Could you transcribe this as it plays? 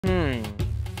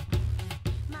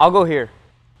I'll go here.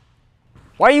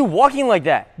 Why are you walking like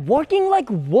that? Walking like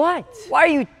what? Why are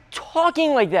you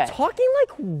talking like that? Talking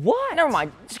like what? Never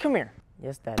mind, just come here.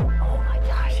 Yes, Daddy. Oh my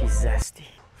gosh, he's zesty.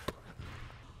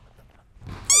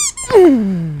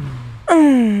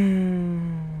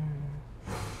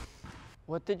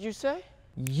 What did you say?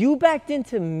 You backed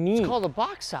into me. It's called a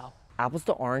box out. Apples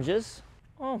to oranges.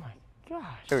 Oh my gosh.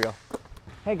 Here we go.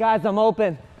 Hey guys, I'm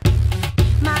open.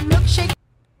 My milkshake.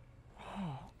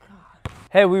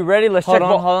 Hey, we ready? Let's Hold check.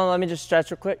 on, hold on. Let me just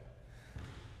stretch real quick.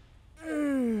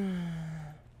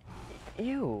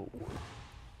 Ew.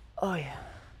 Oh yeah.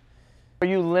 Are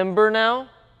you limber now?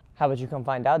 How about you come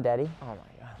find out, Daddy? Oh my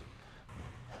god.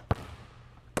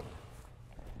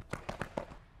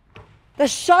 The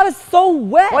shot is so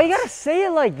wet. Why you gotta say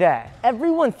it like that?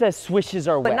 Everyone says swishes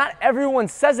are wet. But not everyone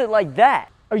says it like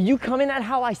that. Are you coming at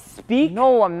how I speak?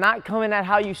 No, I'm not coming at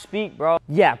how you speak, bro.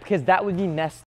 Yeah, because that would be messed